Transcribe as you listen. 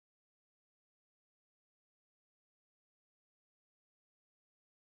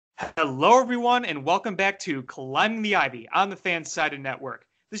Hello, everyone, and welcome back to Climbing the Ivy on the Fansided Network.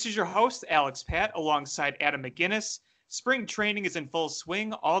 This is your host, Alex Pat, alongside Adam McGinnis. Spring training is in full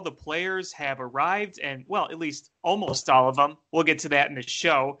swing. All the players have arrived, and, well, at least almost all of them. We'll get to that in the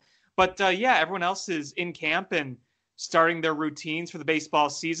show. But, yeah, everyone else is in camp and starting their routines for the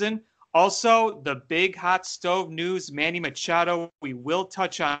baseball season. Also, the big hot stove news, Manny Machado. We will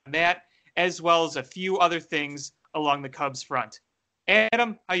touch on that, as well as a few other things along the Cubs front.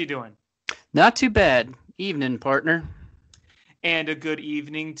 Adam, how you doing? Not too bad. Evening, partner. And a good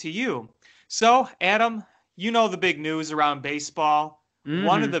evening to you. So, Adam, you know the big news around baseball.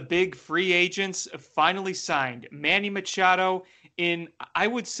 One of Mm-hmm. the big free agents finally signed, Manny Machado, in, I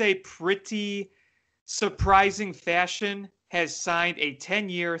would say, pretty surprising fashion, has signed a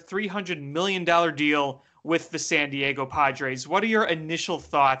 10-year, $300 million deal with the San Diego Padres. What are your initial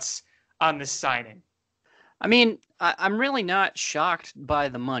thoughts on this signing? I'm really not shocked by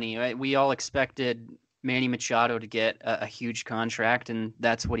the money. Right? We all expected Manny Machado to get a huge contract, and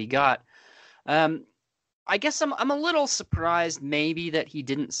that's what he got. Um, I guess I'm a little surprised maybe that he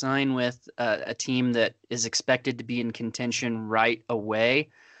didn't sign with a team that is expected to be in contention right away.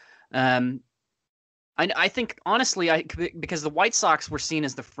 Um, I think honestly, because the White Sox were seen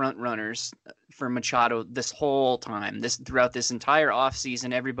as the front runners for Machado this whole time, this throughout this entire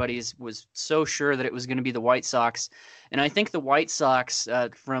offseason, everybody was so sure that it was going to be the White Sox, and I think the White Sox,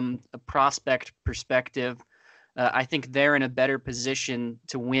 from a prospect perspective, I think they're in a better position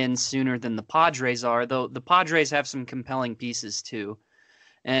to win sooner than the Padres are. Though the Padres have some compelling pieces too,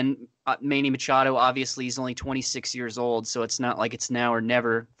 and Manny Machado obviously is only 26 years old, so it's not like it's now or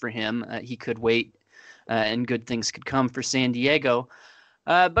never for him. He could wait and good things could come for San Diego.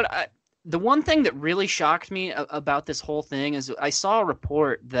 The one thing that really shocked me about this whole thing is I saw a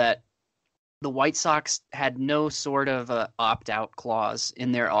report that the White Sox had no sort of opt-out clause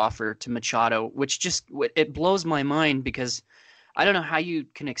in their offer to Machado, which just it blows my mind because I don't know how you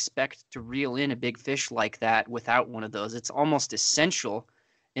can expect to reel in a big fish like that without one of those. It's almost essential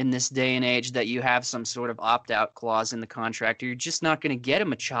in this day and age that you have some sort of opt-out clause in the contract, or you're just not going to get a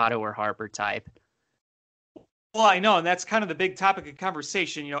Machado or Harper type. Well, I know, and that's kind of the big topic of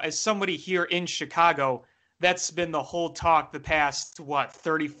conversation. As somebody here in Chicago, that's been the whole talk the past,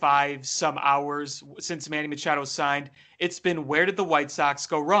 35 some hours since Manny Machado signed. It's been, where did the White Sox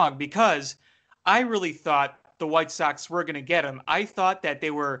go wrong? Because I really thought the White Sox were going to get him. I thought that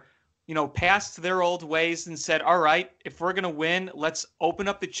they were, past their old ways and said, all right, if we're going to win, let's open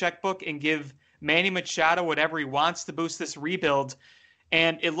up the checkbook and give Manny Machado whatever he wants to boost this rebuild.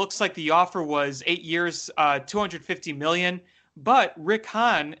 And it looks like the offer was 8 years, 250 million. But Rick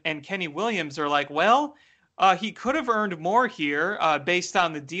Hahn and Kenny Williams are like, well, he could have earned more here based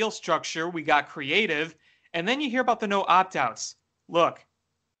on the deal structure. We got creative. And then you hear about the no opt outs. Look,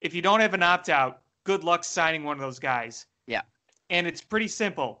 if you don't have an opt out, good luck signing one of those guys. Yeah. And it's pretty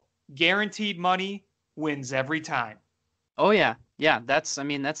simple. Guaranteed money wins every time. Oh yeah. Yeah, that's the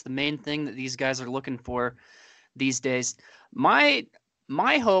main thing that these guys are looking for these days.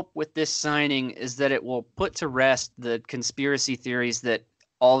 My hope with this signing is that it will put to rest the conspiracy theories that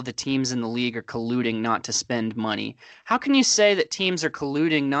all of the teams in the league are colluding not to spend money. How can you say that teams are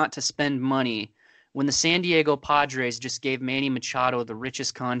colluding not to spend money when the San Diego Padres just gave Manny Machado the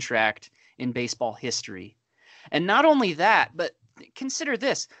richest contract in baseball history? And not only that, but consider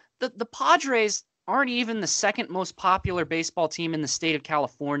this. The Padres aren't even the second most popular baseball team in the state of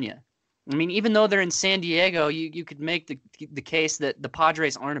California. I mean, even though they're in San Diego, you could make the case that the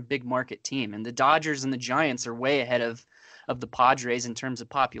Padres aren't a big market team, and the Dodgers and the Giants are way ahead of the Padres in terms of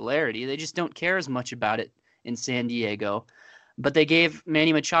popularity. They just don't care as much about it in San Diego. But they gave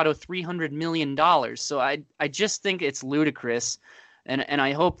Manny Machado $300 million. So I just think it's ludicrous, and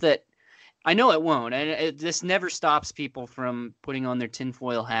I hope that I know it won't, and this never stops people from putting on their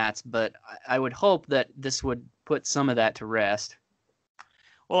tinfoil hats, but I would hope that this would put some of that to rest.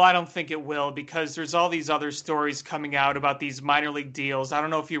 Well, I don't think it will because there's all these other stories coming out about these minor league deals. I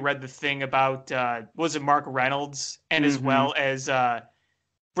don't know if you read the thing about, was it Mark Reynolds and as Mm-hmm. well as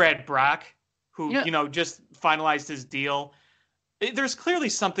Brad Brock, who, You know, just finalized his deal. There's clearly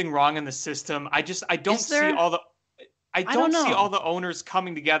something wrong in the system. I don't is see there? all the. I I don't don't see all know. the owners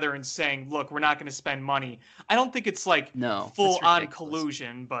coming together and saying, "Look, we're not going to spend money." I don't think it's like No, full that's on ridiculous.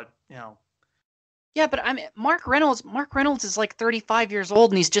 collusion, but Yeah, but I mean, Mark Reynolds. Mark Reynolds is like 35 years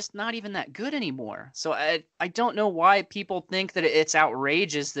old, and he's just not even that good anymore. So I don't know why people think that it's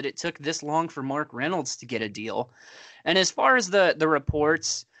outrageous that it took this long for Mark Reynolds to get a deal. And as far as the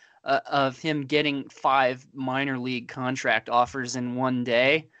reports of him getting 5 minor league contract offers in one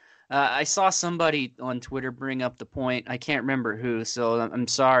day, I saw somebody on Twitter bring up the point. I can't remember who, so I'm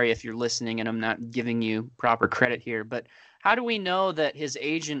sorry if you're listening and I'm not giving you proper credit here. But how do we know that his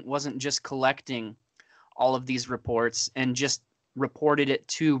agent wasn't just collecting all of these reports and just reported it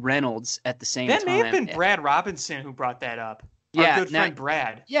to Reynolds at the same That may have time? been Brad Robinson who brought that up. Our Yeah, good now, friend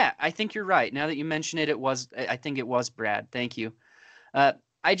Brad. yeah, I think you're right. Now that you mention it, I think it was Brad. Thank you. Uh,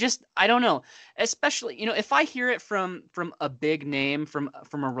 I don't know. Especially, if I hear it from a big name, from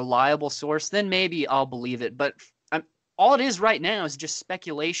a reliable source, then maybe I'll believe it. But all it is right now is just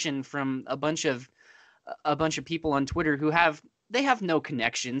speculation from a bunch of people on Twitter who have no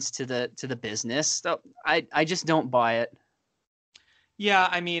connections to the business. So I just don't buy it. Yeah,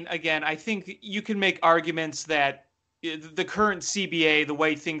 I mean, again, I think you can make arguments that the current CBA, the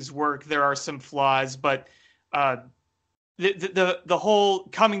way things work, there are some flaws, but uh, the whole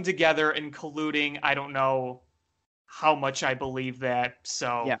coming together and colluding, I don't know how much I believe that.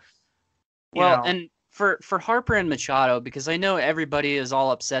 So, Yeah. you Well, know, and for Harper and Machado, because I know everybody is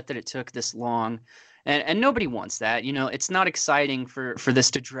all upset that it took this long, and nobody wants that. It's not exciting for this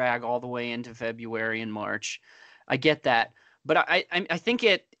to drag all the way into February and March. I get that, but I think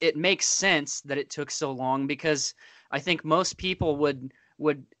it makes sense that it took so long because I think most people would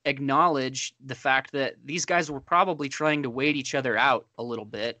acknowledge the fact that these guys were probably trying to wait each other out a little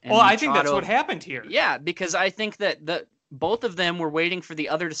bit, well, and I think that's what Machado. happened here. Yeah, because I think that both of them were waiting for the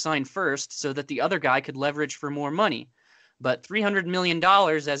other to sign first so that the other guy could leverage for more money. But $300 million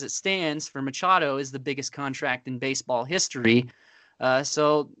as it stands for Machado is the biggest contract in baseball history.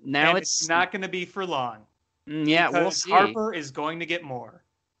 So now And it's it's, not going to be for long yeah, we'll because see. Harper is going to get more.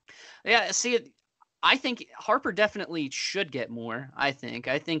 Yeah, see, I think Harper definitely should get more. I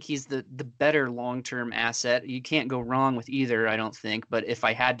think he's the better long-term asset. You can't go wrong with either, I don't think. But if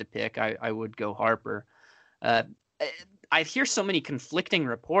I had to pick, I would go Harper. Uh, I hear so many conflicting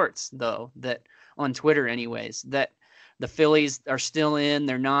reports, though, that on Twitter, anyways, that the Phillies are still in,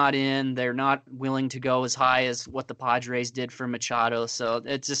 they're not in, they're not willing to go as high as what the Padres did for Machado. So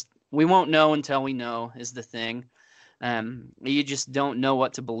it's just we won't know until we know is the thing. You just don't know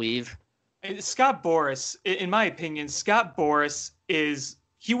what to believe. And Scott Boras, in my opinion, Scott Boras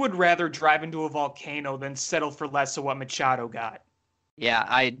he would rather drive into a volcano than settle for less of what Machado got.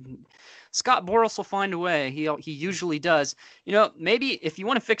 Yeah, Scott Boras will find a way. He usually does. Maybe if you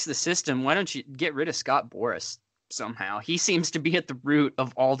want to fix the system, why don't you get rid of Scott Boras somehow? He seems to be at the root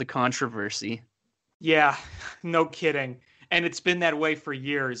of all the controversy. Yeah, no kidding. And it's been that way for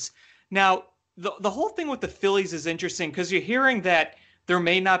years. Now, the whole thing with the Phillies is interesting because you're hearing that there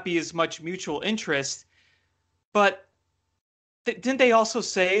may not be as much mutual interest, but didn't they also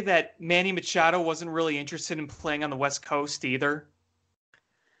say that Manny Machado wasn't really interested in playing on the West Coast either?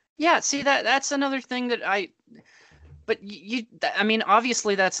 Yeah, see that's another thing that but I mean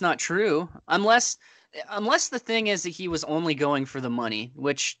obviously that's not true unless the thing is that he was only going for the money,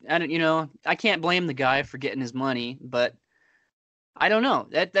 which I don't, I can't blame the guy for getting his money, but I don't know.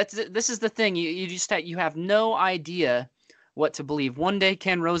 This is the thing. You just you have no idea what to believe. One day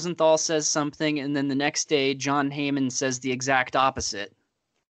Ken Rosenthal says something, and then the next day John Heyman says the exact opposite.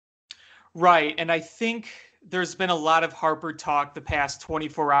 Right, and I think there's been a lot of Harper talk the past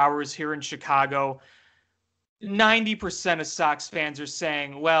 24 hours here in Chicago. 90% of Sox fans are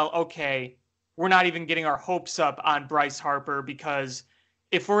saying, well, okay, we're not even getting our hopes up on Bryce Harper because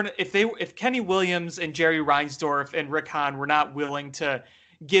if Kenny Williams and Jerry Reinsdorf and Rick Hahn were not willing to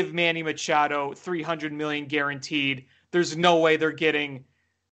give Manny Machado 300 million guaranteed, there's no way they're getting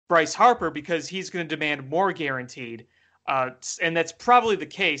Bryce Harper because he's going to demand more guaranteed. And that's probably the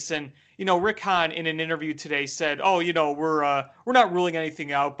case. And Rick Hahn in an interview today said, "Oh, we're not ruling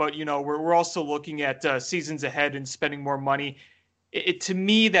anything out, but we're also looking at seasons ahead and spending more money." To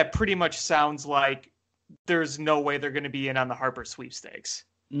me, that pretty much sounds like there's no way they're going to be in on the Harper sweepstakes.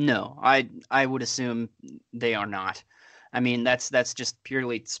 No, I would assume they are not. I mean, that's just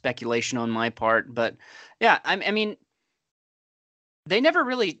purely speculation on my part. But yeah, I mean, they never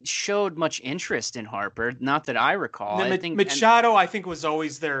really showed much interest in Harper, not that I recall. I think Machado, I think, was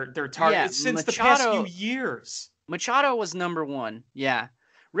always their target yeah, since the past few years. Machado was number one. Yeah,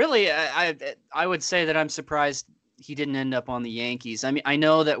 really, I would say that I'm surprised he didn't end up on the Yankees. I mean, I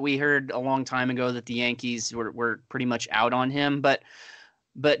know that we heard a long time ago that the Yankees were pretty much out on him, but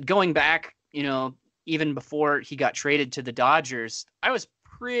going back, even before he got traded to the Dodgers, I was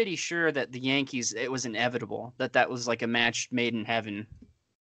pretty sure that the Yankees, it was inevitable that was like a match made in heaven.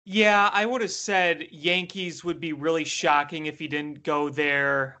 Yeah, I would have said Yankees would be really shocking if he didn't go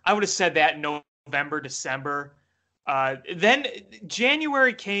there. I would have said that in November, December. Then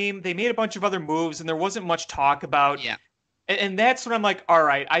January came, they made a bunch of other moves, and there wasn't much talk about Yeah. And that's when I'm like, all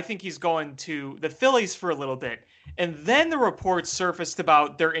right, I think he's going to the Phillies for a little bit. And then the reports surfaced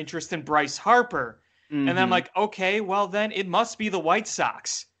about their interest in Bryce Harper. And then I'm Hmm. like, okay, well, then it must be the White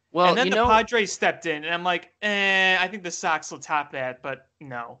Sox. And Well, then the Padres stepped in, and I'm like, I think the Sox will top that, but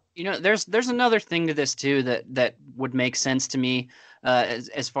no. there's another thing to this too that would make sense to me,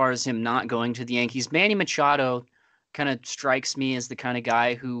 as far as him not going to the Yankees. Manny Machado kind of strikes me as the kind of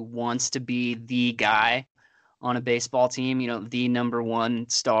guy who wants to be the guy on a baseball team, the number one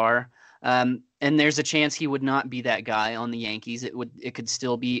star. And there's a chance he would not be that guy on the Yankees. It could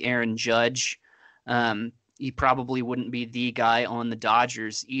still be Aaron Judge. He probably wouldn't be the guy on the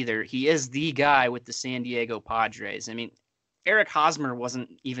Dodgers either. He is the guy with the San Diego Padres. I mean, Eric Hosmer wasn't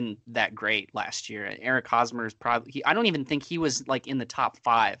even that great last year. Eric Hosmer is probably, I don't even think he was like in the top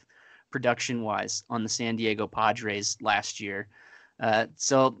 5 production wise on the San Diego Padres last year.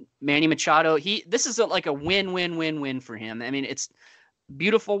 So Manny Machado, this is like a win-win-win-win for him. I mean, it's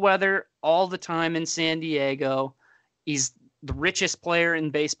beautiful weather all the time in San Diego. He's the richest player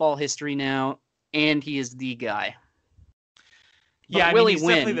in baseball history now, and he is the guy. Yeah, But I will mean, he he's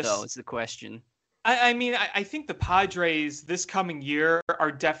definitely win, this. though, is the question. I mean, I think the Padres this coming year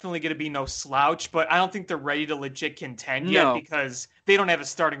are definitely going to be no slouch, but I don't think they're ready to legit contend yet No. because they don't have a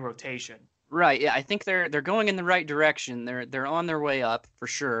starting rotation. Right. Yeah, I think they're going in the right direction. They're on their way up for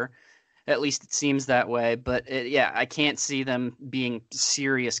sure. At least it seems that way. But yeah, I can't see them being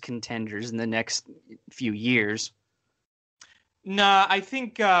serious contenders in the next few years. Nah, I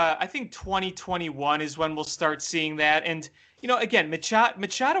think 2021 is when we'll start seeing that. And again,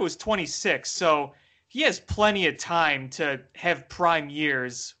 Machado is 26, so he has plenty of time to have prime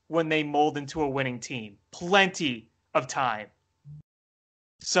years when they mold into a winning team. Plenty of time.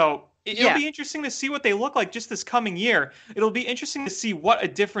 So it'll Yeah. be interesting to see what they look like just this coming year. It'll be interesting to see what a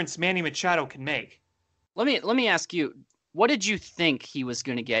difference Manny Machado can make. Let me ask you, what did you think he was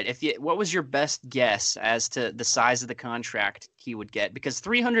going to get? What was your best guess as to the size of the contract he would get? Because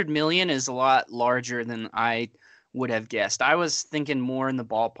 300 million is a lot larger than I would have guessed. I was thinking more in the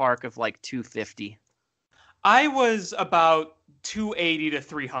ballpark of like 250. I was about 280 to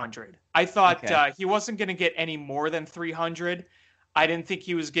 300. I thought Okay. he wasn't going to get any more than 300. I didn't think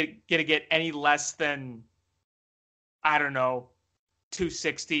he was going to get any less than, I don't know,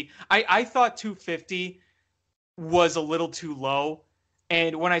 260. I thought 250 was a little too low.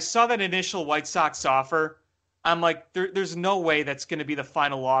 And when I saw that initial White Sox offer, I'm like, there's no way that's going to be the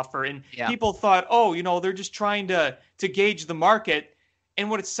final offer. And Yeah. people thought, oh, they're just trying to gauge the market. And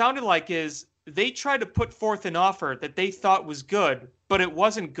what it sounded like is they tried to put forth an offer that they thought was good, but it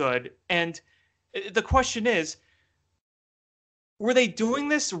wasn't good. And the question is, were they doing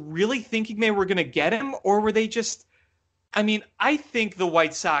this really thinking they were going to get him, or were they just? I mean, I think the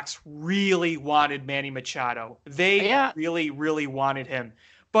White Sox really wanted Manny Machado. They Yeah. really, really wanted him.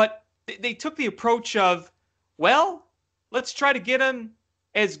 But they took the approach of, well, let's try to get him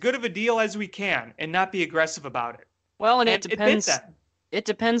as good of a deal as we can and not be aggressive about it. Well, and it And it bit depends. them. It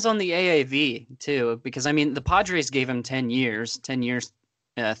depends on the AAV too, because I mean the Padres gave him 10 years,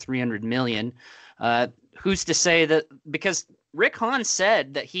 300 million. Who's to say that? Because Rick Hahn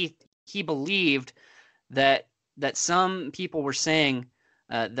said that he believed that some people were saying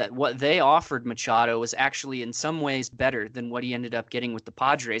that what they offered Machado was actually in some ways better than what he ended up getting with the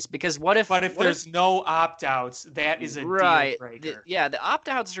Padres. Because But if there's no opt outs, that is a deal right, breaker. the opt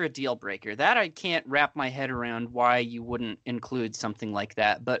outs are a deal breaker. That I can't wrap my head around why you wouldn't include something like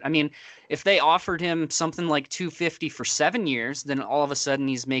that. But I mean, if they offered him something like 250 for 7 years, then all of a sudden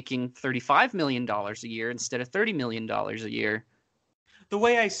he's making $35 million a year instead of $30 million a year. The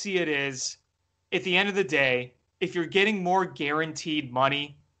way I see it is, at the end of the day, if you're getting more guaranteed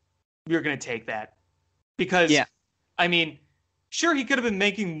money, you're going to take that. Because, Yeah. I mean, sure, he could have been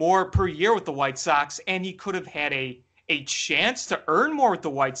making more per year with the White Sox, and he could have had a chance to earn more with the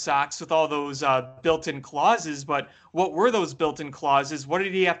White Sox with all those built-in clauses. But what were those built-in clauses? What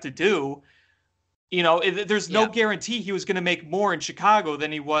did he have to do? There's no Yeah. guarantee he was going to make more in Chicago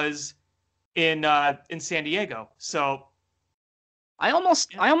than he was in San Diego. So yeah.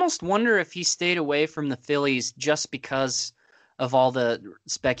 I almost wonder if he stayed away from the Phillies just because of all the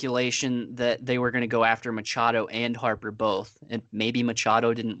speculation that they were going to go after Machado and Harper both. And maybe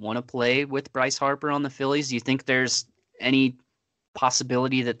Machado didn't want to play with Bryce Harper on the Phillies. Do you think there's any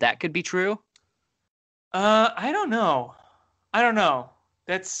possibility that that could be true? I don't know. I don't know.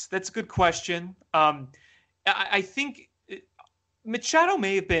 That's a good question. I think Machado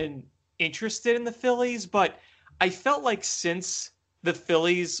may have been interested in the Phillies, but I felt like since the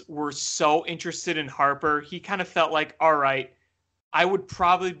Phillies were so interested in Harper, he kind of felt like, all right, I would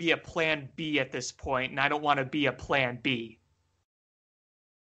probably be a plan B at this point, and I don't want to be a plan B.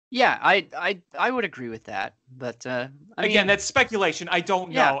 Yeah, I would agree with that. But I Again, mean, that's speculation. I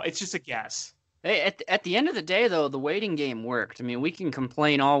don't yeah. know. It's just a guess. Hey, at the end of the day, though, the waiting game worked. I mean, we can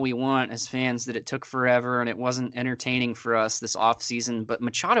complain all we want as fans that it took forever and it wasn't entertaining for us this offseason, but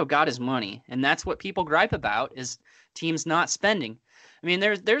Machado got his money, and that's what people gripe about is teams not spending. I mean,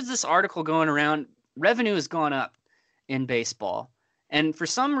 there's this article going around, revenue has gone up in baseball, and for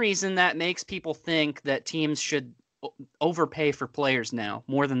some reason that makes people think that teams should overpay for players now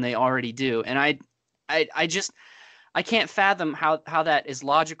more than they already do, and I just I can't fathom how that is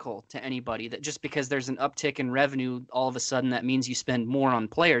logical to anybody that just because there's an uptick in revenue, all of a sudden that means you spend more on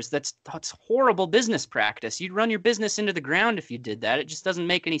players. That's horrible business practice. You'd run your business into the ground if you did that. It just doesn't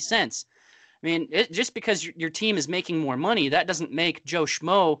make any sense. I mean, just because your team is making more money, that doesn't make Joe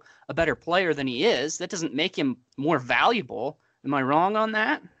Schmo a better player than he is. That doesn't make him more valuable. Am I wrong on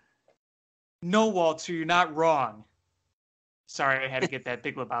that? No, Walter, you're not wrong. Sorry, I had to get that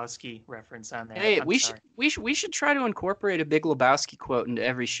Big Lebowski reference on there. Hey, I'm sorry. we should try to incorporate a Big Lebowski quote into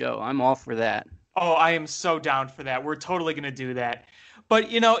every show. I'm all for that. Oh, I am so down for that. We're totally going to do that. But,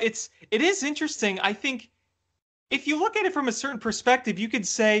 it is interesting. I think if you look at it from a certain perspective, you could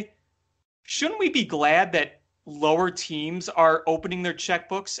say, shouldn't we be glad that lower teams are opening their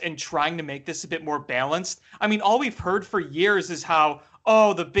checkbooks and trying to make this a bit more balanced? I mean, all we've heard for years is how,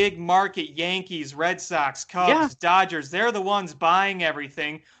 oh, the big market Yankees, Red Sox, Yeah. Cubs, Dodgers, they're the ones buying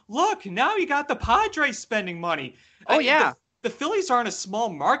everything. Look, now you got the Padres spending money. Oh yeah. The Phillies aren't a small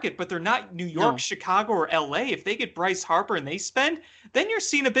market, but they're not New York, No. Chicago, or LA. If they get Bryce Harper and they spend, then you're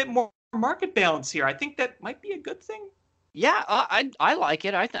seeing a bit more market balance here. I think that might be a good thing. Yeah, I like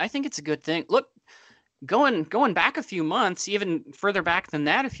it. I think it's a good thing. Look, going back a few months, even further back than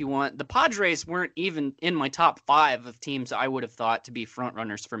that, if you want, the Padres weren't even in my top 5 of teams I would have thought to be front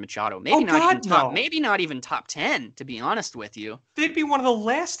runners for Machado. Oh God, no. Maybe not even top 10, to be honest with you. They'd be one of the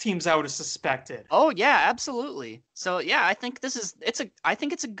last teams I would have suspected. Oh yeah, absolutely. So yeah, I think I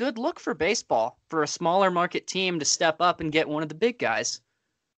think it's a good look for baseball for a smaller market team to step up and get one of the big guys.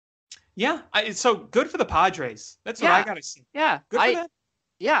 Yeah, so good for the Padres. That's what Yeah, I gotta see. yeah. Good for them.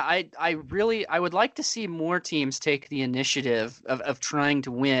 Yeah, I would like to see more teams take the initiative of trying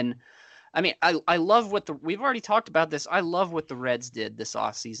to win. I mean, I love what we've already talked about this. I love what the Reds did this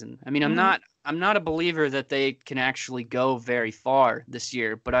offseason. I mean, Mhm. I'm not a believer that they can actually go very far this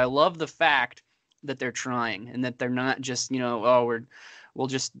year, but I love the fact that they're trying and that they're not just, we'll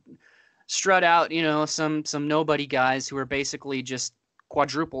just strut out, some nobody guys who are basically just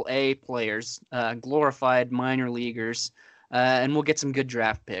quadruple A players, glorified minor leaguers, and we'll get some good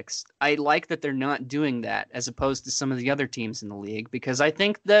draft picks. I like that they're not doing that as opposed to some of the other teams in the league because I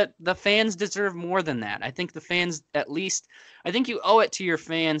think that the fans deserve more than that. I think the fans I think you owe it to your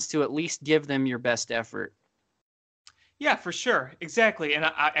fans to at least give them your best effort. Yeah, for sure. Exactly. And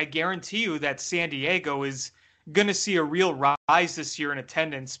I guarantee you that San Diego is going to see a real rise this year in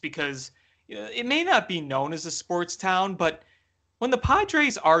attendance because it may not be known as a sports town, but when the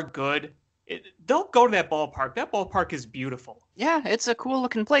Padres are good, they'll go to that ballpark. That ballpark is beautiful. Yeah, it's a cool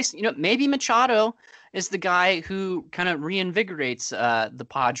looking place. Maybe Machado is the guy who kind of reinvigorates the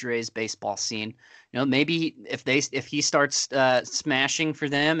Padres baseball scene. Maybe if he starts smashing for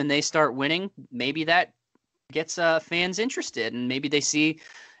them and they start winning, maybe that gets fans interested and maybe they see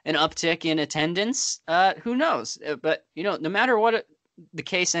an uptick in attendance. Who knows? But no matter what the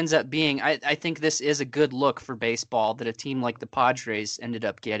case ends up being, I think this is a good look for baseball that a team like the Padres ended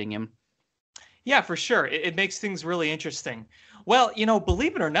up getting him. Yeah, for sure. It makes things really interesting. Well,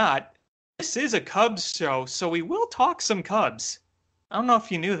 believe it or not, this is a Cubs show, so we will talk some Cubs. I don't know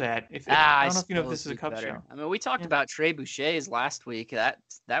if you knew that. I I don't know if you know if suppose this is a we Cubs better. show. I mean, we talked Yeah. about Trey Boucher's last week. That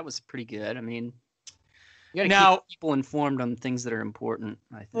was pretty good. I mean, you got to keep Now, people informed on things that are important,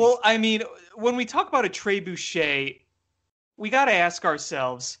 I think. well, I mean, when we talk about a Trey Boucher, we got to ask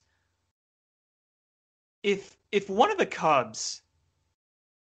ourselves if one of the Cubs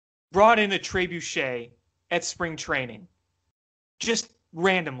brought in a Trey Boucher at spring training, just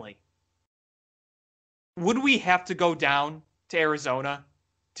randomly, would we have to go down to Arizona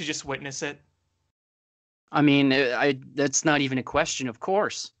to just witness it? I mean, that's not even a question, of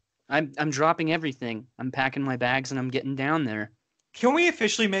course. I'm dropping everything. I'm packing my bags and I'm getting down there. Can we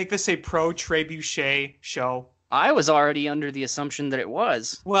officially make this a pro Trey Boucher show? I was already under the assumption that it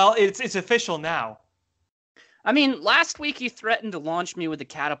was. Well, it's official now. I mean, last week you threatened to launch me with a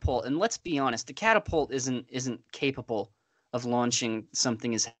catapult, and let's be honest, the catapult isn't capable of launching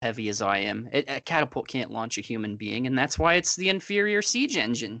something as heavy as I am. A catapult can't launch a human being, and that's why it's the inferior siege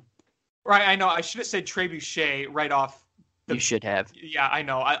engine. Right, I know. I should have said Trey Boucher right off. You should have. Yeah, I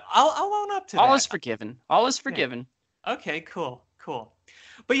know. I'll own up to that. All is forgiven. All is forgiven. Okay, cool.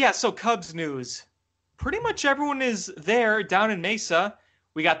 But yeah, so Cubs news. Pretty much everyone is there down in Mesa.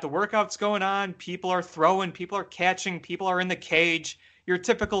 We got the workouts going on. People are throwing, people are catching, people are in the cage. Your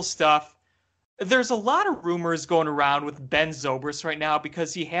typical stuff. There's a lot of rumors going around with Ben Zobrist right now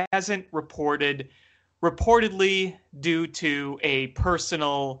because he hasn't reportedly due to a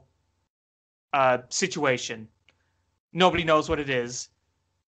personal situation. Nobody knows what it is.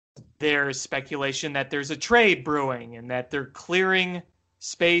 There's speculation that there's a trade brewing and that they're clearing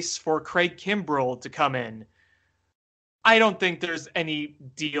space for Craig Kimbrell to come in. I don't think there's any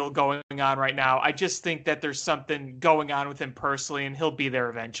deal going on right now. I just think that there's something going on with him personally, and he'll be there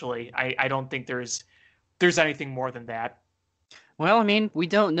eventually. I don't think there's anything more than that. Well, I mean, we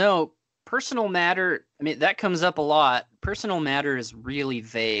don't know. Personal matter, I mean, that comes up a lot. Personal matter is really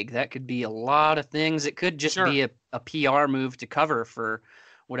vague. That could be a lot of things. It could just be a PR move to cover for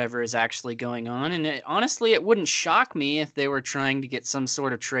whatever is actually going on. And honestly, it wouldn't shock me if they were trying to get some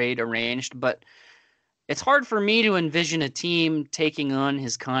sort of trade arranged, but it's hard for me to envision a team taking on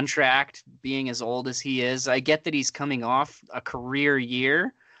his contract, being as old as he is. I get that he's coming off a career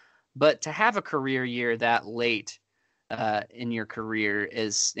year, but to have a career year that late in your career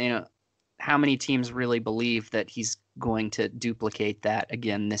is, how many teams really believe that he's going to duplicate that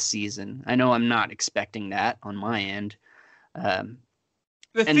again this season? I know I'm not expecting that on my end.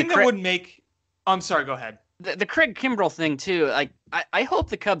 The thing that would make... I'm sorry, go ahead. The Craig Kimbrell thing, too, I hope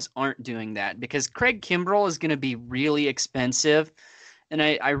the Cubs aren't doing that because Craig Kimbrell is going to be really expensive, and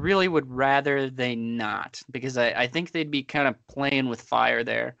I really would rather they not because I think they'd be kind of playing with fire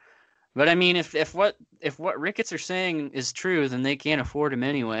there. But, I mean, if what Ricketts are saying is true, then they can't afford him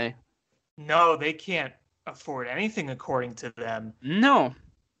anyway. No, they can't afford anything according to them. No.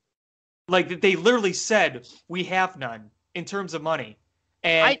 Like, they literally said, we have none in terms of money.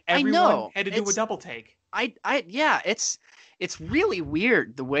 And everyone had to do a double take. Yeah, it's really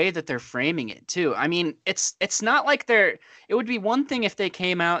weird the way that they're framing it too. I mean, it's not like it would be one thing if they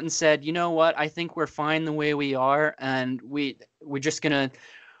came out and said, you know what, I think we're fine the way we are, and we're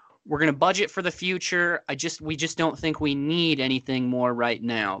gonna budget for the future. We just don't think we need anything more right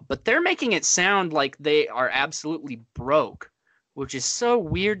now. But they're making it sound like they are absolutely broke, which is so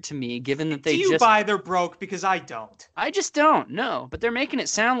weird to me, given that they Do you buy they're broke? Because I don't. I just don't, no. But they're making it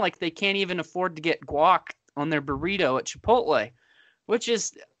sound like they can't even afford to get guac on their burrito at Chipotle, which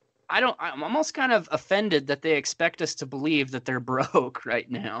is, I'm almost kind of offended that they expect us to believe that they're broke right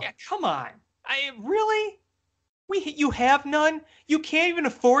now. Yeah, come on. Really? You have none? You can't even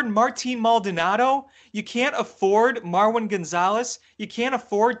afford Martin Maldonado? You can't afford Marwin Gonzalez? You can't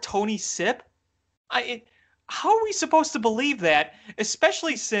afford Tony Sipp? How are we supposed to believe that,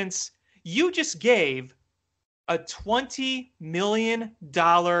 especially since you just gave a $20 million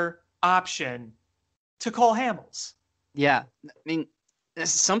option to Cole Hamels? Yeah, I mean,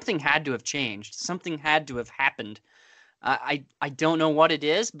 something had to have changed. Something had to have happened. I don't know what it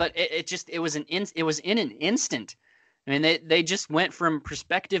is, but it was in an instant. I mean, they just went from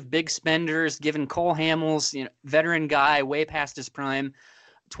prospective big spenders, giving Cole Hamels, veteran guy, way past his prime,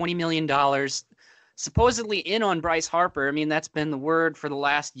 $20 million. Supposedly in on Bryce Harper. I mean, that's been the word for the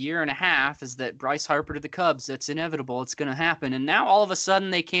last year and a half, is that Bryce Harper to the Cubs, that's inevitable. It's going to happen. And now all of a sudden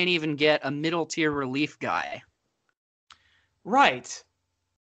they can't even get a middle tier relief guy. Right.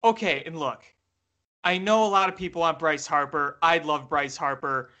 Okay, and look, I know a lot of people want Bryce Harper. I'd love Bryce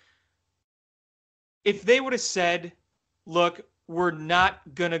Harper. If they would have said, look, we're not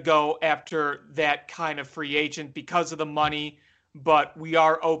going to go after that kind of free agent because of the money, but we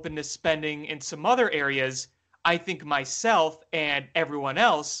are open to spending in some other areas, I think myself and everyone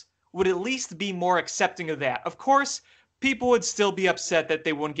else would at least be more accepting of that. Of course, people would still be upset that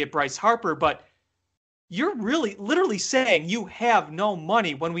they wouldn't get Bryce Harper, but you're really literally saying you have no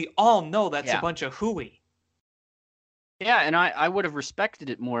money when we all know that's a bunch of hooey. Yeah, and I would have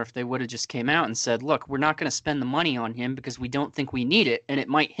respected it more if they would have just came out and said, look, we're not going to spend the money on him because we don't think we need it, and it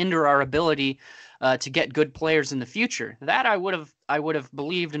might hinder our ability to get good players in the future. That I would have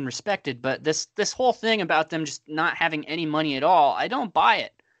believed and respected, but this whole thing about them just not having any money at all, I don't buy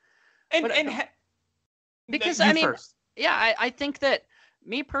it. Because I mean, first. Yeah, I think that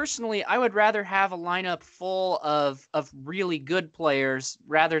me personally, I would rather have a lineup full of really good players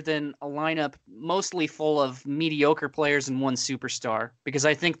rather than a lineup mostly full of mediocre players and one superstar, because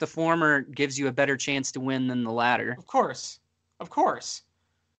I think the former gives you a better chance to win than the latter. Of course.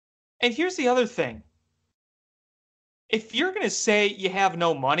 And here's the other thing. If you're going to say you have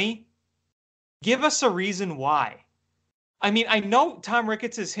no money, give us a reason why. I mean, I know Tom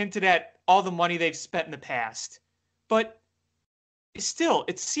Ricketts has hinted at all the money they've spent in the past, but still,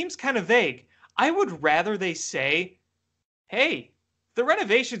 it seems kind of vague. I would rather they say, hey, the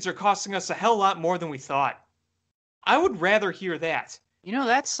renovations are costing us a hell lot more than we thought. I would rather hear that.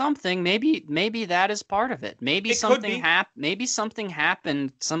 That's something. Maybe that is part of it. Maybe It could something be. maybe something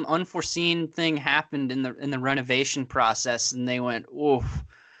happened, some unforeseen thing happened in the renovation process, and they went, "Oof.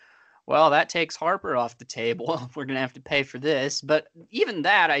 Well, that takes Harper off the table. If we're going to have to pay for this." But even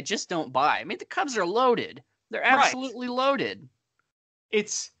that I just don't buy. I mean, the Cubs are loaded. They're Right. absolutely loaded.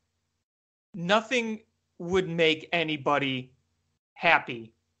 It's nothing would make anybody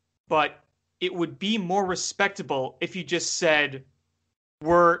happy, but it would be more respectable if you just said,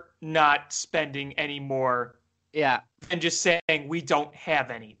 we're not spending any more Yeah. than just saying we don't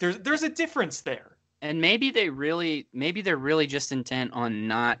have any. There's a difference there. And maybe they're really just intent on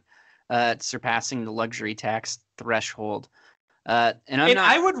not surpassing the luxury tax threshold. And I'm And not.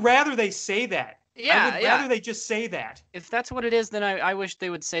 I would rather they say that. I Yeah, would yeah. rather they just say that. If that's what it is, then I wish they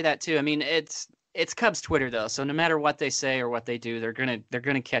would say that too. I mean, it's Cubs Twitter though, so no matter what they say or what they do, they're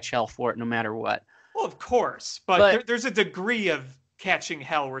gonna catch hell for it no matter what. Well, of course, but But there's a degree of catching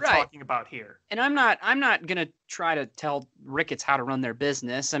hell we're right. talking about here. And I'm not gonna try to tell Ricketts how to run their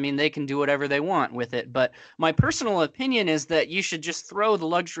business. I mean, they can do whatever they want with it. But my personal opinion is that you should just throw the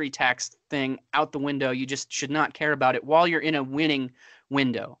luxury tax thing out the window. You just should not care about it while you're in a winning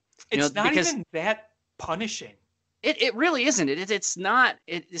window. It's not Because even that punishing. it really isn't.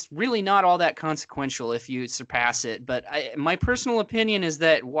 It's really not all that consequential if you surpass it. But my personal opinion is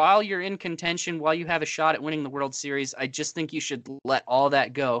that while you're in contention, while you have a shot at winning the World Series, I just think you should let all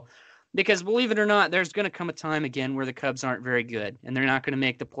that go. Because believe it or not, there's going to come a time again where the Cubs aren't very good and they're not going to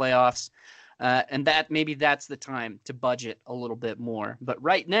make the playoffs. And maybe that's the time to budget a little bit more. But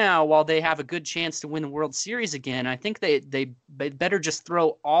right now, while they have a good chance to win the World Series again, I think they better just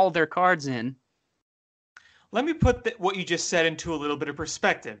throw all their cards in. Let me put what you just said into a little bit of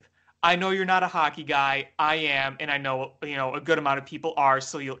perspective. I know you're not a hockey guy. I am, and I know a good amount of people are.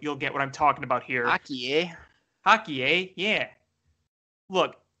 So you'll get what I'm talking about here. Hockey, eh? Hockey, eh? Yeah.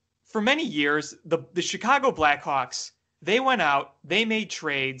 Look, for many years, the Chicago Blackhawks, they went out, they made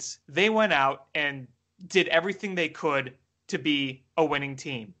trades, they went out and did everything they could to be a winning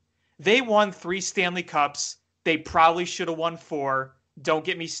team. They won 3 Stanley Cups. They probably should have won 4. Don't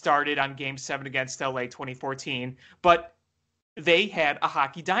get me started on Game 7 against LA 2014, but they had a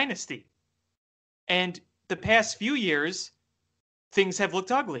hockey dynasty. And the past few years, things have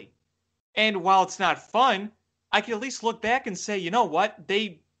looked ugly. And while it's not fun, I can at least look back and say, you know what?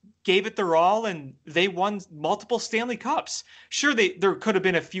 They gave it their all and they won multiple Stanley Cups. Sure, there could have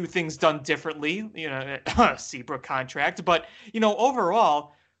been a few things done differently, Seabrook contract, but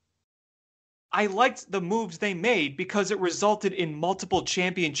overall, I liked the moves they made because it resulted in multiple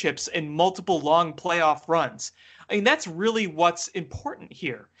championships and multiple long playoff runs. I mean, that's really what's important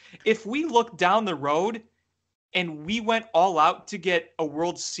here. If we look down the road and we went all out to get a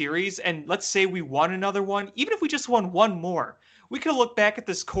World Series, and let's say we won another one, even if we just won one more, we could look back at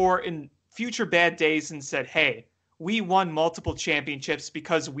this core in future bad days and said, hey, we won multiple championships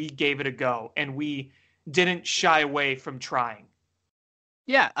because we gave it a go and we didn't shy away from trying.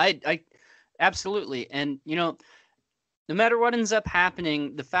 Yeah, I absolutely. And no matter what ends up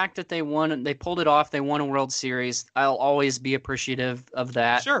happening, the fact that they pulled it off, they won a World Series, I'll always be appreciative of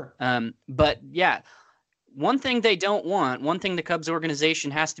that. Sure. But yeah, one thing the Cubs organization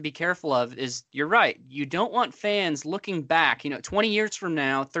has to be careful of is, you're right, you don't want fans looking back, 20 years from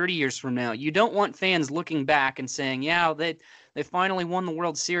now, 30 years from now, you don't want fans looking back and saying, yeah, they finally won the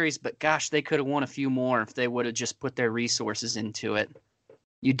World Series, but gosh, they could have won a few more if they would have just put their resources into it.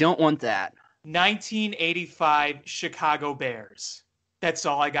 You don't want that. 1985 Chicago Bears. That's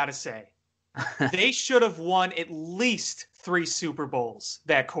all I got to say. They should have won at least 3 Super Bowls,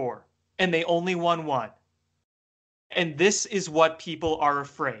 that core, and they only won 1. And this is what people are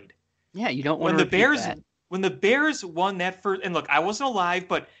afraid. Yeah, you don't want to repeat that. When the Bears won that first, and look, I wasn't alive,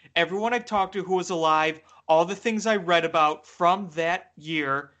 but everyone I've talked to who was alive, all the things I read about from that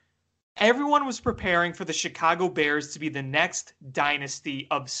year, everyone was preparing for the Chicago Bears to be the next dynasty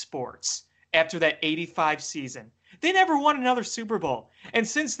of sports after that 85 season. They never won another Super Bowl. And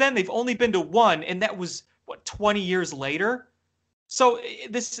since then, they've only been to 1, and that was, 20 years later? So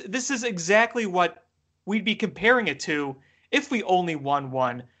this is exactly what we'd be comparing it to if we only won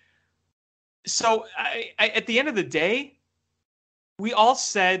 1. So at the end of the day, we all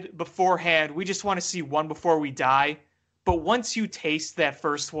said beforehand, we just want to see 1 before we die. But once you taste that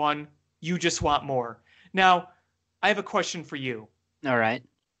first one, you just want more. Now, I have a question for you. All right.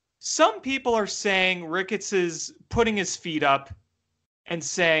 Some people are saying Ricketts is putting his feet up and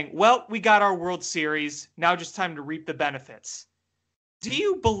saying, well, we got our World Series. Now just time to reap the benefits. Do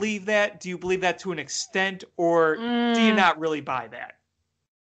you believe that? Do you believe that to an extent, or do you not really buy that?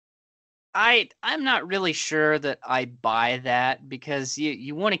 I'm not really sure that I buy that because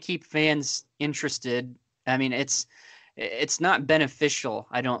you want to keep fans interested. I mean, it's not beneficial,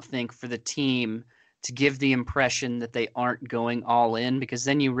 I don't think, for the team to give the impression that they aren't going all in because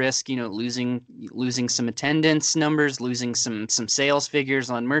then you risk, losing some attendance numbers, losing some sales figures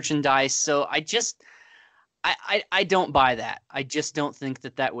on merchandise. So I don't buy that. I just don't think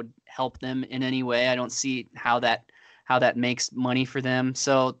that that would help them in any way. I don't see how that makes money for them.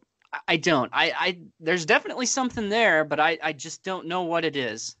 So I don't. There's definitely something there, but I just don't know what it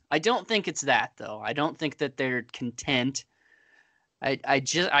is. I don't think it's that though. I don't think that they're content. I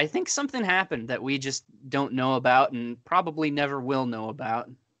think something happened that we just don't know about and probably never will know about.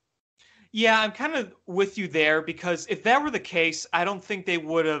 Yeah, I'm kind of with you there because if that were the case, I don't think they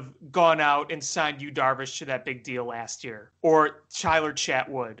would have gone out and signed Yu Darvish to that big deal last year, or Tyler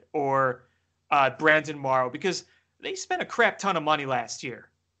Chatwood, or Brandon Morrow, because they spent a crap ton of money last year,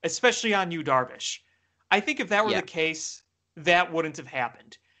 especially on Yu Darvish. I think if that were Yeah. the case, that wouldn't have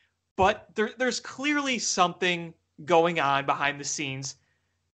happened. But there's clearly something going on behind the scenes.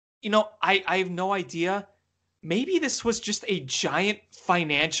 I have no idea. Maybe this was just a giant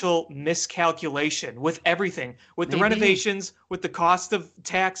financial miscalculation with everything, with the Maybe. renovations, with the cost of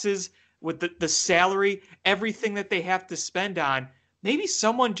taxes, with the salary, everything that they have to spend on. Maybe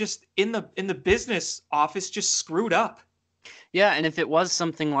someone just in the business office just screwed up. Yeah, and if it was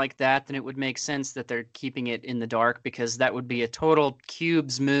something like that, then it would make sense that they're keeping it in the dark because that would be a total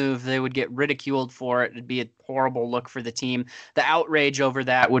Cubes move. They would get ridiculed for it. It'd be a horrible look for the team. The outrage over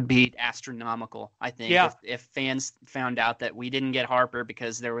that would be astronomical, I think, Yeah, if fans found out that we didn't get Harper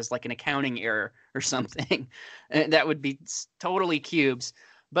because there was like an accounting error or something. That would be totally Cubes.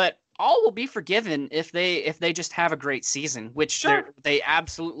 But all will be forgiven if they just have a great season, which sure. they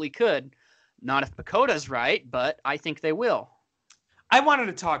absolutely could. Not if PECOTA's right, but I think they will. I wanted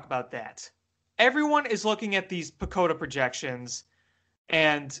to talk about that. Everyone is looking at these PECOTA projections,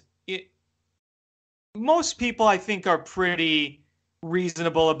 and most people, I think, are pretty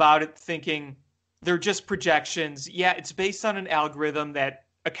reasonable about it, thinking they're just projections. Yeah, it's based on an algorithm that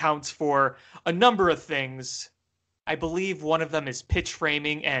accounts for a number of things. I believe one of them is pitch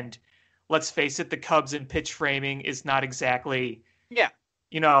framing, and let's face it, the Cubs in pitch framing is not exactly, Yeah.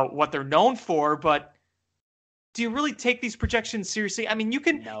 what they're known for, but do you really take these projections seriously? I mean, you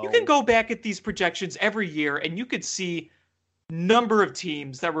can No. go back at these projections every year and you could see number of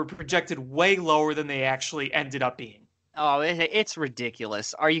teams that were projected way lower than they actually ended up being. Oh, it's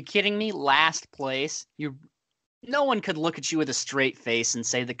ridiculous. Are you kidding me? Last place? No one could look at you with a straight face and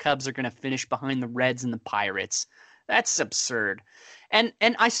say the Cubs are going to finish behind the Reds and the Pirates. That's absurd. And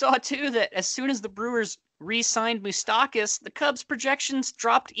I saw too that as soon as the Brewers re-signed Moustakas, the Cubs projections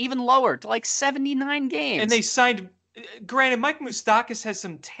dropped even lower to like 79 And they games. signed. Granted, Mike Moustakas has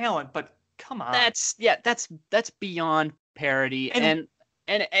some talent, but come on. That's beyond parody. And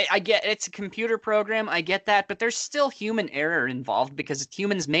And I get it's a computer program, I get that, but there's still human error involved because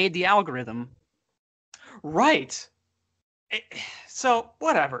humans made the algorithm. right. Eh, So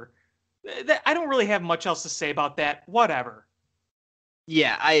whatever. I don't really have much else to say about that. Whatever.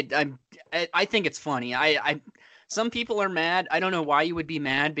 Yeah, I think it's funny. Some people are mad. I don't know why you would be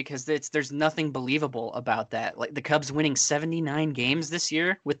mad because there's nothing believable about that. Like the Cubs winning 79 games this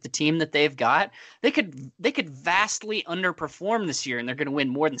year with the team that they've got, they could vastly underperform this year and they're going to win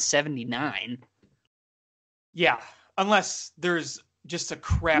more than 79. Yeah, unless there's just a I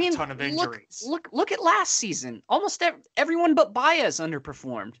crap mean, ton of look injuries. look look at last season. Almost everyone but Baez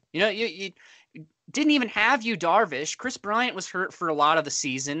underperformed. You didn't even have you Darvish. Chris Bryant was hurt for a lot of the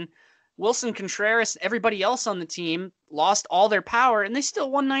season. Wilson Contreras, everybody else on the team lost all their power, and they still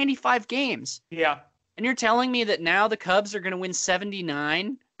won 95 games. Yeah. And you're telling me that now the Cubs are going to win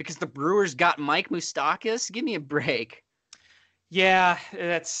 79 because the Brewers got Mike Moustakas? Give me a break. Yeah,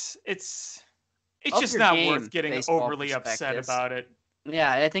 it's Up just your not worth game, getting baseball overly upset prospectus. about it.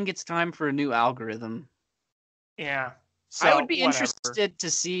 Yeah, I think it's time for a new algorithm. Yeah. I would So, be whatever. interested to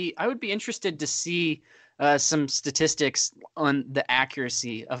see. I would be interested to see some statistics on the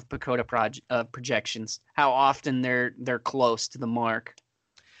accuracy of projections. How often they're close to the mark.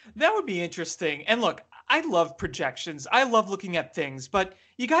 That would be interesting. And look, I love projections. I love looking at things, but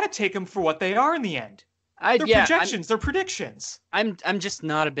you got to take them for what they are in the end. I They're yeah, I'm projections, they're predictions. I'm just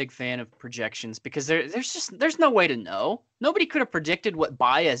not a big fan of projections because there's no way to know. Nobody could have predicted what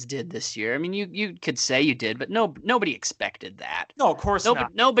Baez did this year. I mean, you could say you did, but nobody expected that. No, of course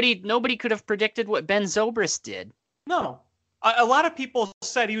not. Nobody could have predicted what Ben Zobrist did. No. A lot of people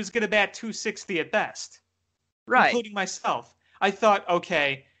said he was going to bat 260 at best, Right. including myself. I thought,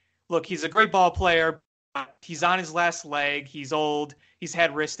 okay, look, he's a great ball player. He's on his last leg. He's old. He's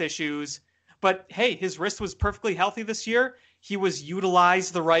had wrist issues. But hey, his wrist was perfectly healthy this year. He was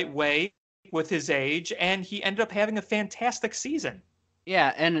utilized the right way with his age, and he ended up having a fantastic season.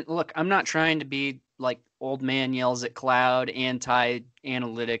 Yeah, and look, I'm not trying to be like old man yells at cloud,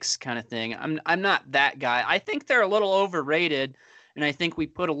 anti-analytics kind of thing. I'm not that guy. I think they're a little overrated, and I think we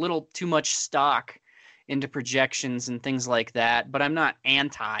put a little too much stock into projections and things like that, but I'm not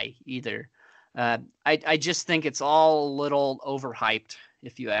anti either. I just think it's all a little overhyped,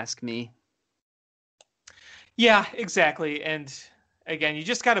 if you ask me. Yeah, exactly. And again, you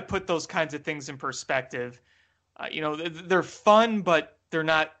just got to put those kinds of things in perspective. They're fun, but they're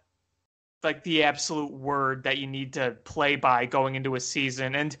not like the absolute word that you need to play by going into a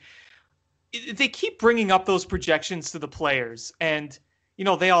season. And they keep bringing up those projections to the players, and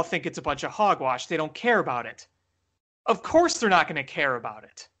they all think it's a bunch of hogwash. They don't care about it. Of course, they're not going to care about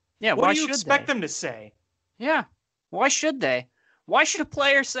it. Yeah, What why do you should expect they? them to say? Yeah, why should they? Why should a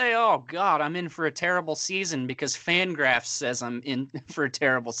player say, "Oh God, I'm in for a terrible season" because Fangraphs says I'm in for a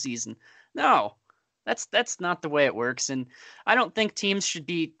terrible season? No, that's not the way it works. And I don't think teams should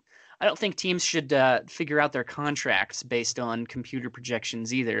be. I don't think teams should figure out their contracts based on computer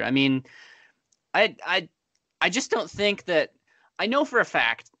projections either. I mean, I just don't think that. I know for a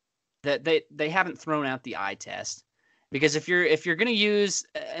fact that they haven't thrown out the eye test. Because if you're going to use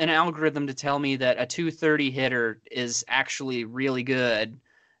an algorithm to tell me that a 230 hitter is actually really good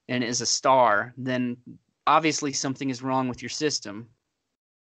and is a star, then obviously something is wrong with your system.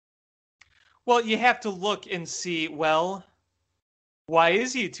 Well, you have to look and see, well, why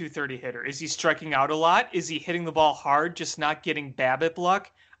is he a 230 hitter? Is he striking out a lot? Is he hitting the ball hard, just not getting BABIP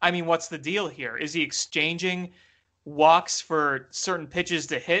luck? I mean, what's the deal here? Is he exchanging walks for certain pitches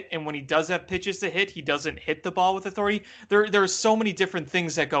to hit, and when he does have pitches to hit, he doesn't hit the ball with authority? There are so many different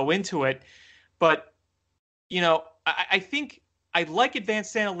things that go into it, but I think I like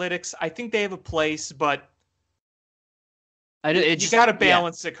advanced analytics. I think they have a place, but you got to Yeah,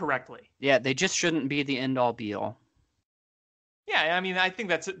 balance it correctly. yeah, they just shouldn't be the end all be all. Yeah, I mean, I think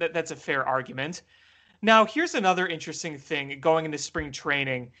that's a fair argument. Now, here's another interesting thing going into spring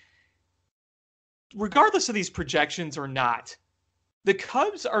training. Regardless of these projections or not, the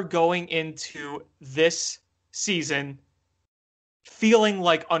Cubs are going into this season feeling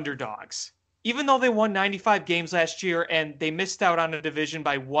like underdogs. Even though they won 95 games last year and they missed out on a division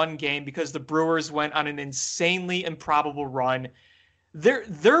by one game because the Brewers went on an insanely improbable run,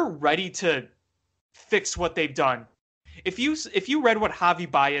 they're ready to fix what they've done. If you read what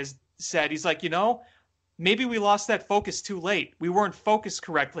Javi Baez said, he's like, maybe we lost that focus too late. We weren't focused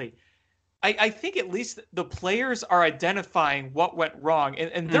correctly. I think at least the players are identifying what went wrong,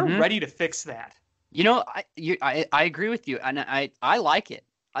 and they're Mm-hmm. ready to fix that. I agree with you, and I like it.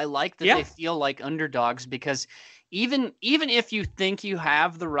 I like that Yeah, they feel like underdogs because even if you think you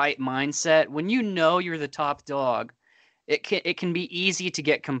have the right mindset, when you know you're the top dog, it can be easy to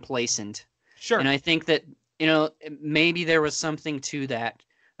get complacent. And sure. I think that maybe there was something to that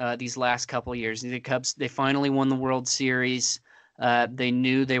these last couple of years. The Cubs, they finally won the World Series. They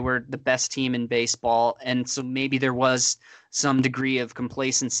knew they were the best team in baseball, and so maybe there was some degree of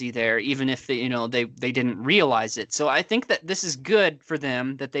complacency there, even if they didn't realize it. So I think that this is good for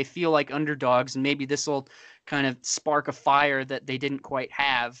them that they feel like underdogs, and maybe this will kind of spark a fire that they didn't quite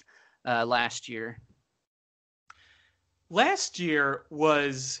have last year. Last year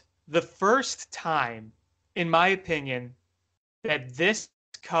was the first time, in my opinion, that this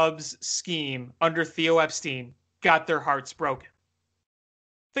Cubs scheme under Theo Epstein got their hearts broken.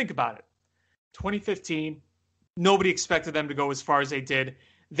 Think about it. 2015, nobody expected them to go as far as they did.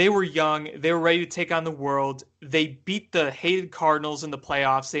 They were young. They were ready to take on the world. They beat the hated Cardinals in the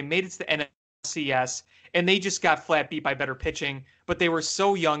playoffs. They made it to the NLCS, and they just got flat beat by better pitching. But they were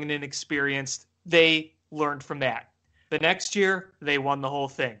so young and inexperienced. They learned from that. The next year, they won the whole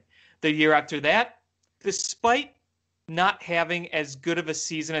thing. The year after that, despite not having as good of a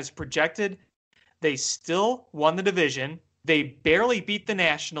season as projected, they still won the division. They barely beat the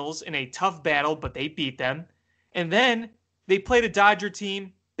Nationals in a tough battle, but they beat them. And then they played a Dodger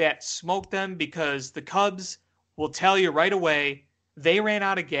team that smoked them because the Cubs will tell you right away they ran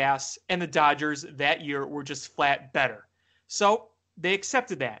out of gas, and the Dodgers that year were just flat better. So they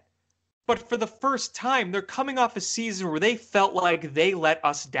accepted that. But for the first time, they're coming off a season where they felt like they let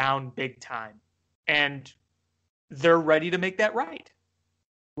us down big time. And they're ready to make that right.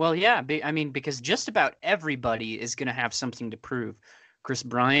 Well, yeah, I mean, because just about everybody is going to have something to prove. Chris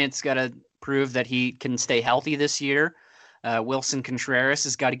Bryant's got to prove that he can stay healthy this year. Wilson Contreras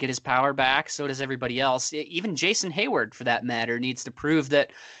has got to get his power back. So does everybody else. Even Jason Hayward, for that matter, needs to prove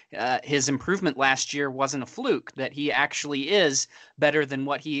that his improvement last year wasn't a fluke, that he actually is better than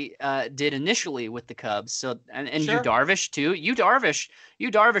what he did initially with the Cubs. So and Yu Sure. Darvish too. Yu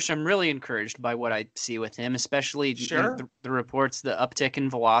Darvish, I'm really encouraged by what I see with him, especially Sure. the reports, the uptick in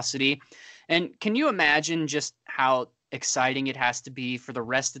velocity. And can you imagine just how exciting it has to be for the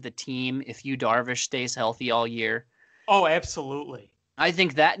rest of the team if Yu Darvish stays healthy all year? Oh, absolutely. I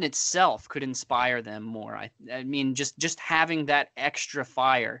think that in itself could inspire them more. I mean, just having that extra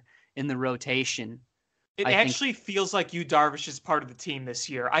fire in the rotation, It I think actually feels like you Darvish is part of the team this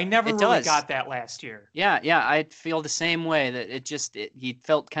year. I never it really does. got that last year. Yeah, I feel the same way that he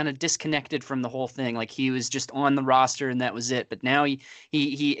felt kind of disconnected from the whole thing, like he was just on the roster and that was it. But now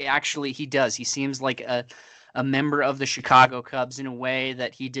he actually he does. He seems like a member of the Chicago Cubs in a way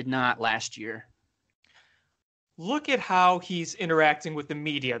that he did not last year. Look at how he's interacting with the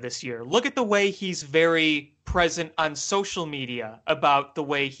media this year. Look at the way he's very present on social media about the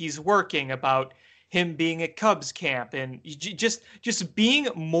way he's working, about him being at Cubs camp, and just being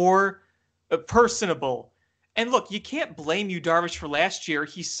more personable. And look, you can't blame you Darvish for last year.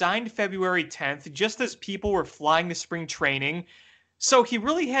 He signed February 10th, just as people were flying to spring training. So he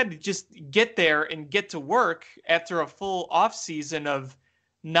really had to just get there and get to work after a full off season of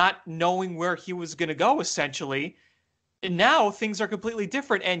not knowing where he was going to go, essentially. And now things are completely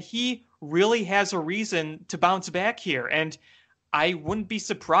different, and he really has a reason to bounce back here. And I wouldn't be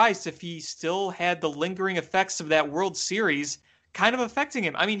surprised if he still had the lingering effects of that World Series kind of affecting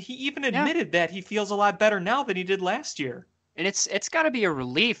him. I mean, he even Yeah. admitted that he feels a lot better now than he did last year. And it's got to be a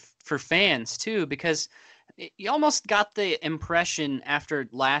relief for fans too, because you almost got the impression after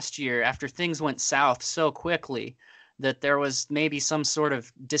last year, after things went south so quickly, that there was maybe some sort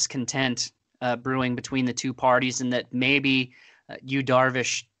of discontent brewing between the two parties, and that maybe Yu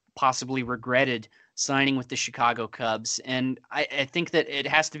Darvish possibly regretted signing with the Chicago Cubs. And I think that it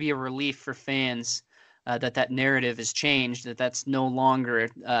has to be a relief for fans that narrative has changed, that that's no longer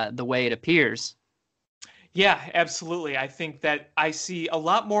the way it appears. Yeah, absolutely. I think that I see a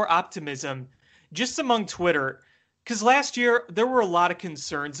lot more optimism just among Twitter. Because last year, there were a lot of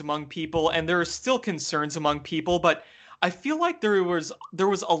concerns among people, and there are still concerns among people, but I feel like there was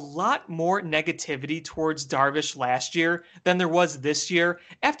a lot more negativity towards Darvish last year than there was this year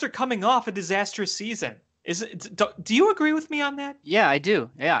after coming off a disastrous season. Do you agree with me on that? Yeah, I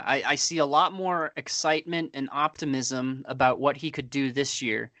do. Yeah, I see a lot more excitement and optimism about what he could do this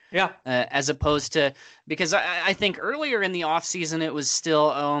year, Yeah. as opposed to because I think earlier in the offseason it was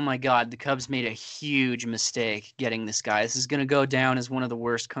still, oh my God, the Cubs made a huge mistake getting this guy. This is going to go down as one of the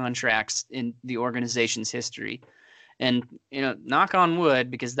worst contracts in the organization's history. And knock on wood,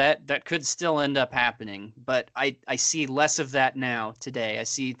 because that could still end up happening. But I see less of that now today. I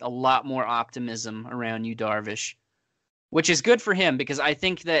see a lot more optimism around you, Darvish, which is good for him because I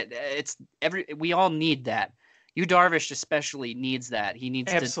think that we all need that. You Darvish especially needs that.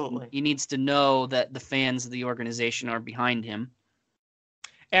 Absolutely. He needs to know that the fans of the organization are behind him.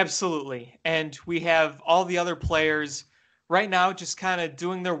 Absolutely. And we have all the other players right now just kind of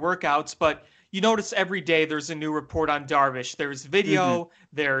doing their workouts, but you notice every day there's a new report on Darvish. There's Hmm. video,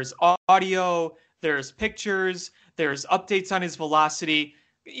 there's audio, there's pictures, there's updates on his velocity.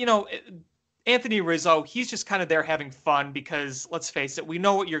 You know, Anthony Rizzo, he's just kind of there having fun because let's face it, we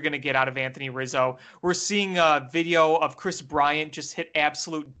know what you're going to get out of Anthony Rizzo. We're seeing a video of Chris Bryant just hit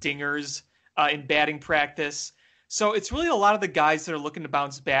absolute dingers in batting practice. So it's really a lot of the guys that are looking to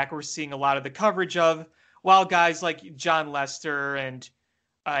bounce back. We're seeing a lot of the coverage of, while guys like John Lester and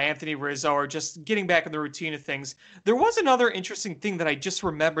Anthony Rizzo are just getting back in the routine of things. There was another interesting thing that I just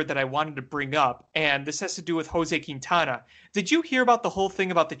remembered that I wanted to bring up, and this has to do with Jose Quintana. Did you hear about the whole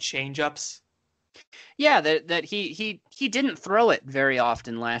thing about the changeups? Yeah, that he didn't throw it very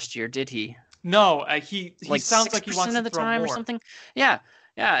often last year, did he? No, he Like sounds like he wants 6% to of the throw time or more. something. Yeah,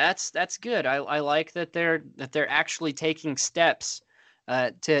 yeah, that's good. I like that they're actually taking steps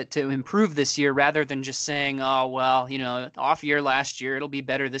to improve this year rather than just saying, oh well, off year last year, it'll be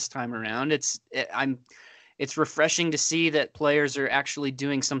better this time around. It's refreshing to see that players are actually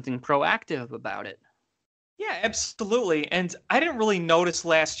doing something proactive about it. Yeah, absolutely. And I didn't really notice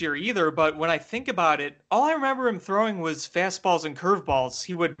last year either, but when I think about it, all I remember him throwing was fastballs and curveballs.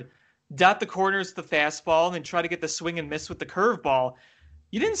 He would dot the corners with the fastball and then try to get the swing and miss with the curveball.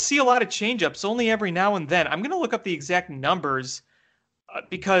 You didn't see a lot of changeups, only every now and then. I'm going to look up the exact numbers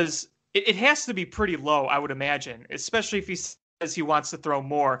because it has to be pretty low, I would imagine, especially if he says he wants to throw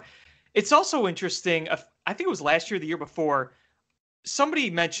more. It's also interesting. I think it was last year, the year before, somebody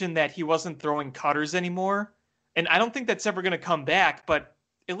mentioned that he wasn't throwing cutters anymore. And I don't think that's ever going to come back, but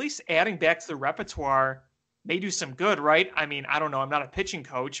at least adding back to the repertoire may do some good, right? I mean, I don't know. I'm not a pitching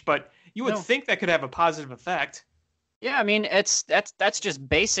coach, but you would No. think that could have a positive effect. Yeah, I mean, that's just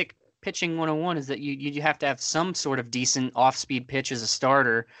basic pitching 101 is that you have to have some sort of decent off-speed pitch as a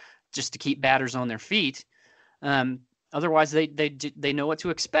starter just to keep batters on their feet. Um, Otherwise, they know what to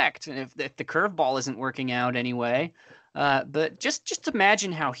expect. And if the curveball isn't working out anyway, but just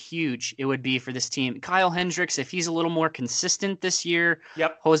imagine how huge it would be for this team. Kyle Hendricks, if he's a little more consistent this year,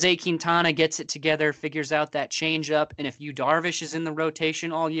 Yep. Jose Quintana gets it together, figures out that changeup, and if Yu Darvish is in the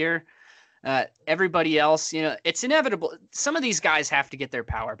rotation all year, everybody else, it's inevitable. Some of these guys have to get their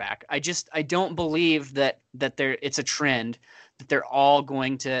power back. I don't believe that it's a trend that they're all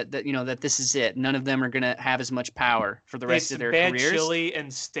going to that this is it. None of them are going to have as much power for the rest of their bad careers. chili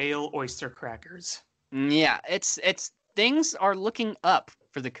and stale oyster crackers. Yeah, it's things are looking up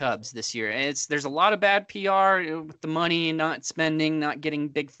for the Cubs this year. There's a lot of bad PR with the money not spending, not getting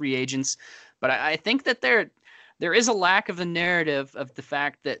big free agents, but I think that there is a lack of a narrative of the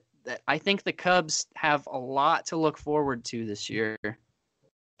fact that I think the Cubs have a lot to look forward to this year.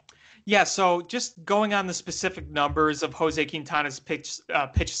 Yeah, so just going on the specific numbers of Jose Quintana's pitch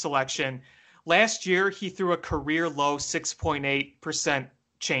selection, last year he threw a career low 6.8%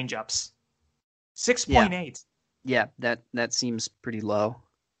 changeups. 6.8. Yeah, that seems pretty low.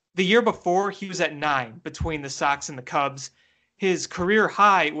 The year before, he was at 9 between the Sox and the Cubs. His career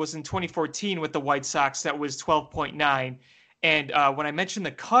high was in 2014 with the White Sox. That was 12.9. And when I mentioned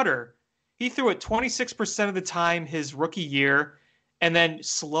the cutter, he threw it 26% of the time his rookie year and then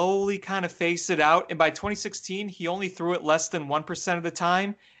slowly kind of phased it out. And by 2016, he only threw it less than 1% of the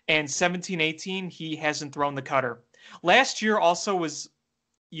time. And 17-18, he hasn't thrown the cutter. Last year also was,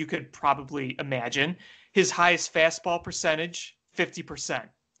 you could probably imagine, his highest fastball percentage, 50%.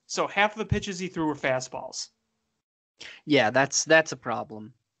 So half of the pitches he threw were fastballs. Yeah, that's a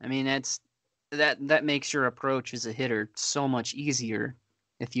problem. I mean, that makes your approach as a hitter so much easier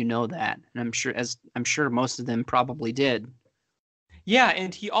if you know that. And I'm sure most of them probably did. Yeah,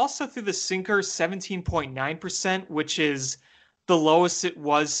 and he also threw the sinker 17.9%, which is the lowest it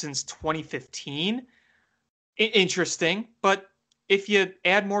was since 2015. Interesting, but if you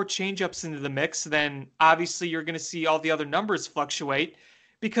add more changeups into the mix, then obviously you're going to see all the other numbers fluctuate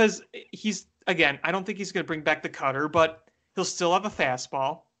because again, I don't think he's going to bring back the cutter, but he'll still have a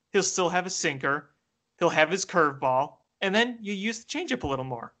fastball. He'll still have a sinker. He'll have his curveball. And then you use the changeup a little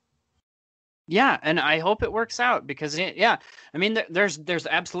more. Yeah, and I hope it works out because, I mean, there's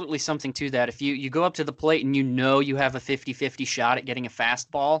absolutely something to that. If you go up to the plate and you have a 50-50 shot at getting a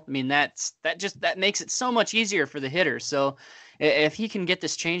fastball, I mean, that makes it so much easier for the hitter. So if he can get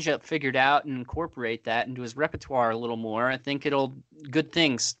this changeup figured out and incorporate that into his repertoire a little more, I think it'll good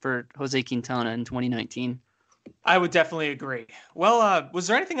things for Jose Quintana in 2019. I would definitely agree. Well, was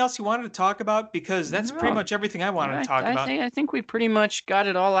there anything else you wanted to talk about? Because that's pretty much everything I wanted to talk about. I think we pretty much got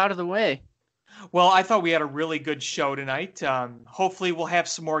it all out of the way. Well, I thought we had a really good show tonight. Hopefully, we'll have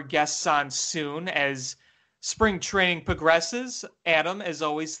some more guests on soon as spring training progresses. Adam, as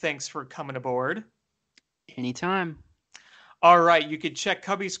always, thanks for coming aboard. Anytime. All right, you could check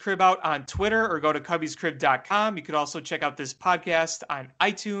Cubby's Crib out on Twitter or go to cubbyscrib.com. You could also check out this podcast on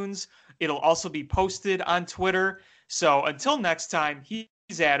iTunes. It'll also be posted on Twitter. So until next time, he's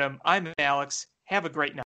Adam. I'm Alex. Have a great night.